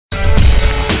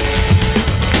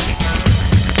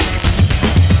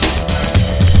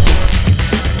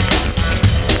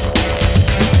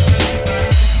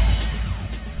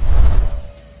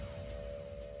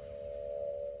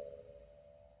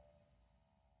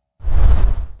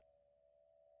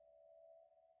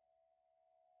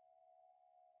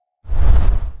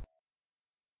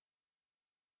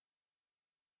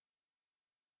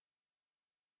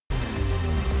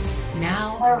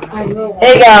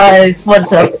Hey guys,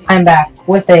 what's up? I'm back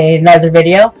with another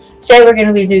video. Today we're going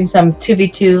to be doing some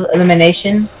 2v2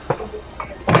 elimination.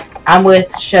 I'm with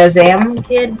Shazam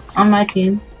Kid on my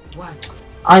team.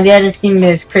 On the other team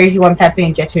is Crazy One, Pepe,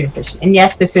 and Jet Fish. And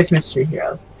yes, this is Mystery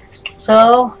Heroes.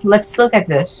 So, let's look at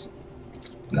this.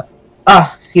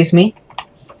 Oh, excuse me.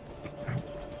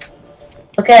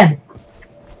 Okay.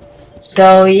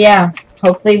 So, yeah.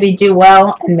 Hopefully we do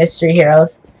well in Mystery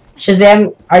Heroes.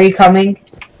 Shazam, are you coming?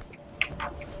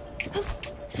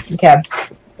 Okay.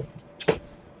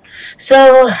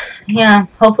 So, yeah,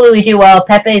 hopefully we do well.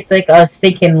 Pepe is like a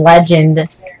stinking legend.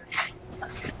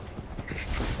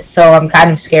 So I'm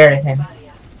kind of scared of him.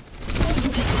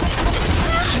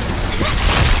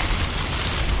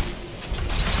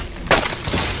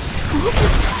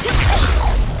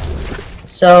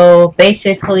 So,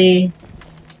 basically,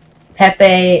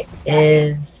 Pepe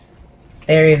is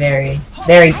very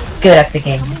good at the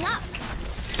game.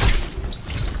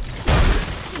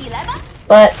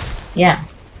 But, yeah.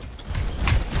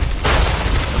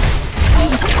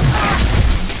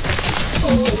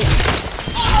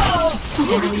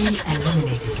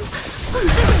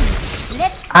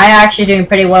 I'm actually doing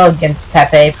pretty well against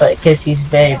Pepe, but because he's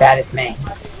very bad as me.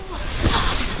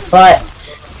 But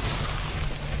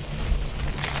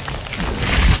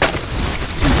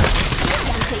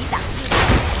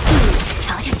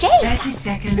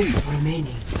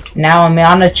now I'm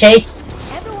on a chase.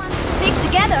 Everyone stick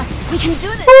together. We can do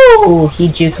this. Ooh, he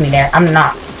juked me there. I'm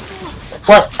not.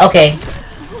 What? Okay.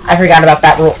 I forgot about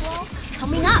that rule.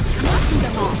 Coming up.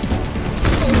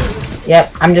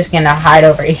 Yep, I'm just gonna hide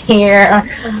over here.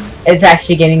 It's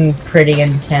actually getting pretty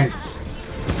intense.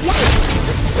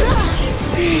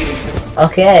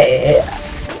 Okay.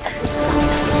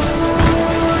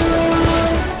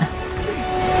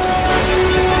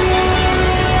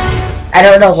 I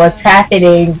don't know what's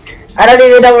happening. I don't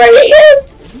even know where he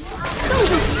is.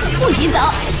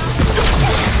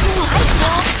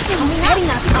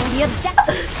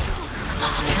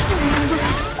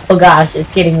 Oh gosh,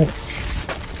 it's getting it's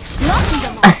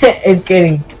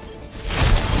getting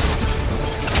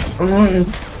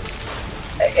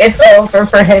it's over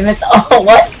for him. It's all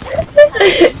what?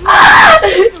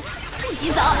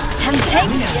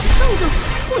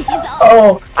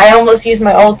 Oh, I almost used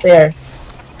my ult there.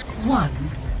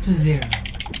 1-0.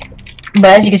 But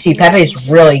as you can see, Pepe is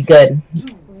really good.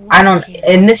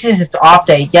 And this is its off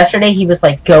day. Yesterday he was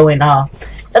like going off.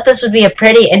 Thought this would be a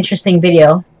pretty interesting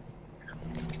video.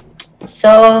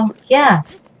 So yeah.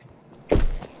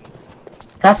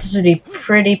 Thought this would be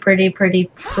pretty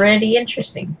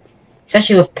interesting.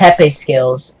 Especially with Pepe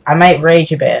Skillz. I might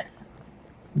rage a bit.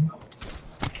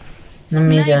 Let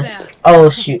me just...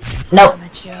 Oh shoot. Nope.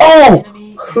 Oh!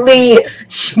 Holy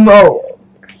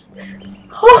smokes.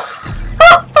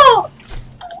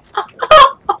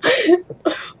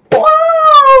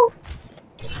 Wow!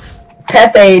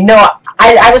 Pepe, no,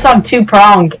 I was on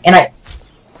two-prong, and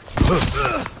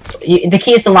the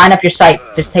key is to line up your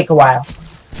sights. Just take a while.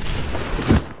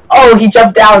 Oh, he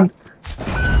jumped down.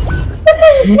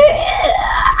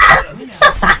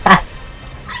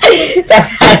 That's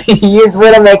how you use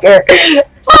Widowmaker.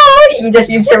 Oh, you just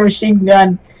used your machine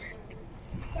gun.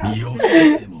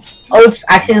 Oops,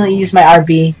 I accidentally used my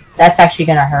RB. That's actually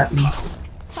gonna hurt me.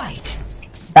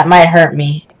 That might hurt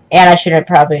me. And I shouldn't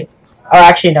probably... Oh,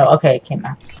 actually, no. Okay, it came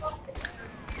out.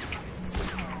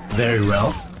 Very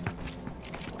well.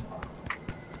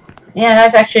 Yeah,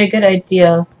 that's actually a good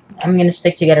idea. I'm gonna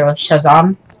stick together with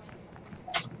Shazam.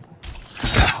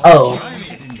 Oh.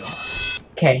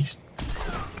 Okay.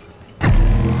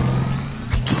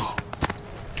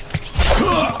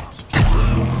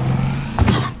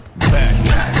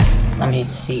 Let me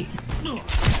see.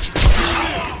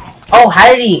 Oh, how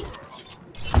did he...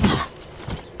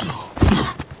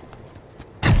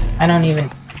 I don't even...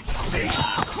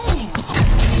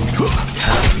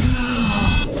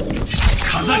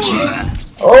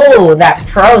 Oh, that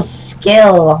pro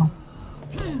skill!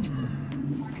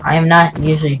 I am not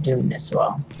usually doing this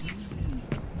well.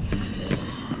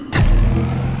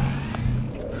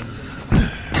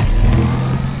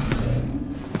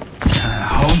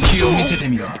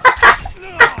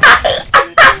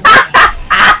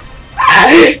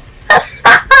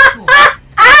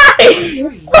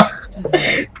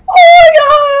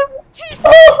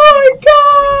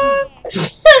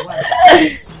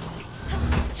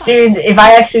 Dude, if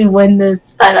I actually win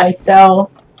this by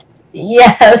myself,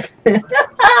 yes.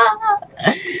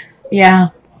 Yeah.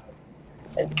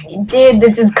 Dude,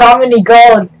 this is comedy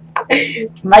gold.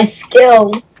 My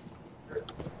skills.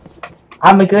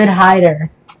 I'm a good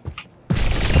hider.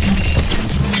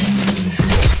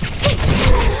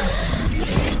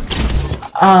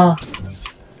 Oh.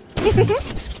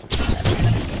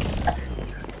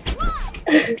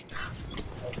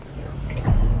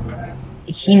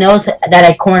 He knows that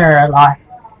I corner a lot.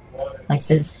 Like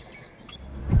this.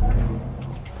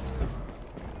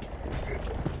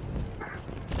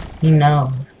 He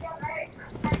knows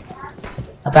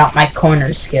about my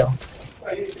corner skills.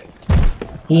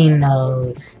 He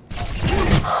knows.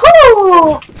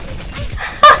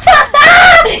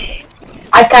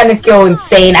 I kind of go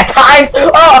insane at times.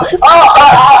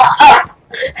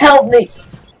 Help me.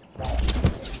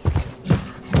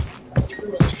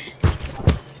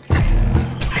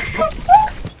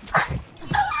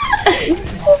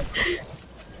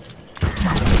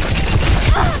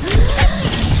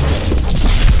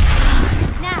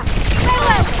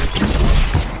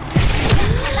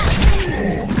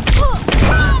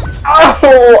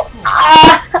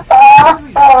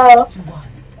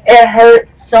 It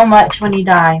hurts so much when you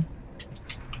die.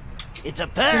 It's a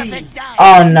perfect die.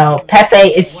 Oh no, Pepe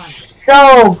is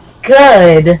so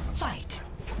good.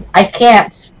 I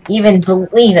can't even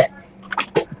believe it.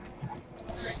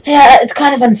 Yeah, it's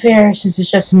kind of unfair since it's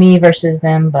just me versus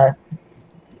them, but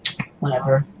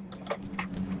whatever.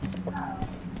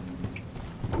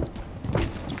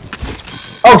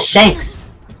 Oh, Shanks!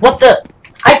 What the?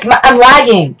 I'm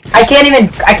lagging. I can't even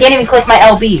click my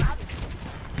LB.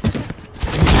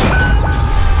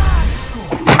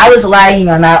 I was lagging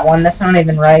on that one. That's not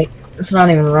even right. That's not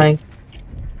even right.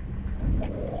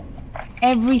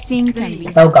 Everything can be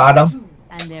Elgato.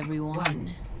 and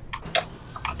everyone.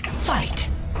 Fight.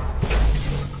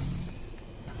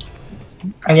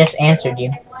 I just answered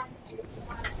you.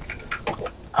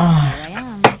 I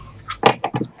am.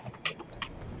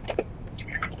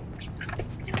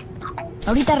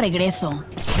 Ahorita regreso.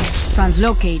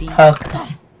 Translocating.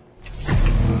 Okay.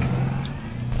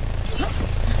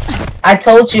 I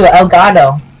told you,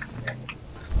 Elgato.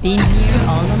 Been here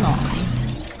all along.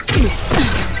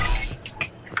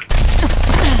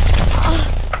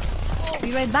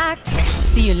 Be right back.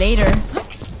 See you later.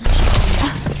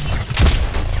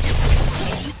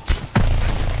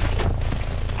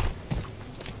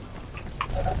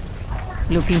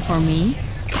 Looking for me?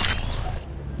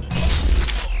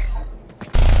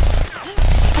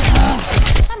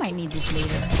 I might need this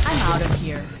later. I'm out of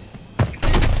here.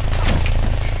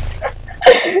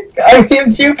 I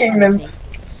am juking them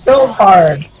so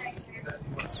hard.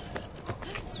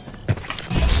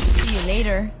 See you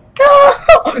later. No!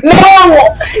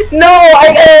 No! No!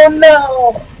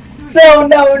 No! No!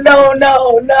 No! No!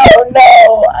 No! No!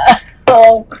 No!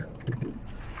 Oh.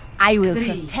 I will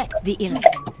protect the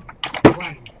innocent.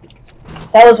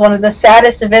 That was one of the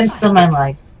saddest events of my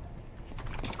life.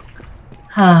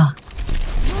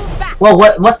 Well,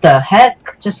 what the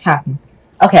heck just happened?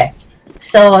 Okay,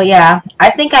 so yeah, I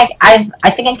think I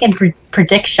can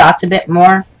predict shots a bit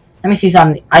more. Let me see who's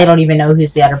on. I don't even know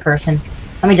who's the other person.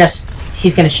 Let me just.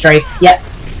 He's gonna strike. Yep.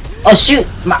 Oh shoot!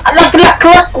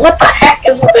 Look! What the heck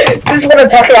is this? Is what I'm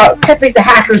talking about. Pepe's a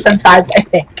hacker sometimes. I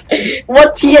think.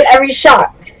 What's he hit every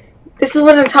shot? This is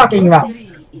what I'm talking about.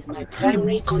 Is my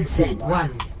primary concern.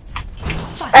 One.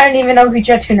 I don't even know who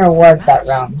Jet Tuner was that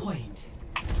round.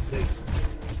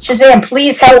 Shazam,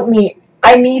 please help me.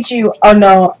 I need you. Oh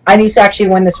no, I need to actually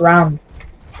win this round.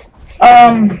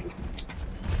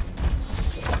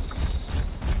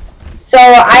 So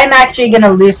I'm actually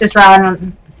gonna lose this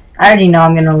round. I already know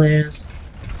I'm gonna lose.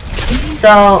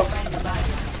 So.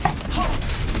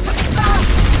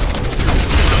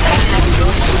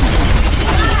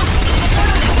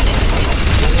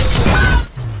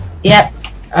 Yep.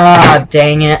 Ah,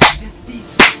 dang it.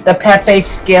 The Pepe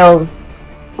Skillz.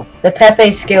 The Pepe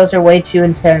Skillz are way too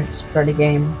intense for the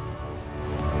game.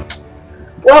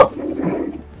 Well,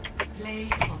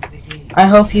 I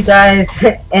hope you guys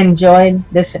enjoyed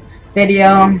this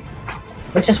video.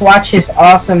 Let's just watch his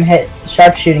awesome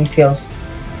sharpshooting skills.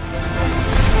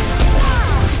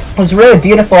 It was really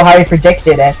beautiful how he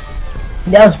predicted it.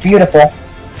 That was beautiful.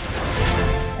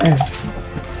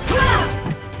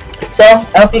 So,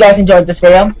 I hope you guys enjoyed this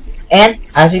video. And,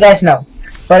 as you guys know,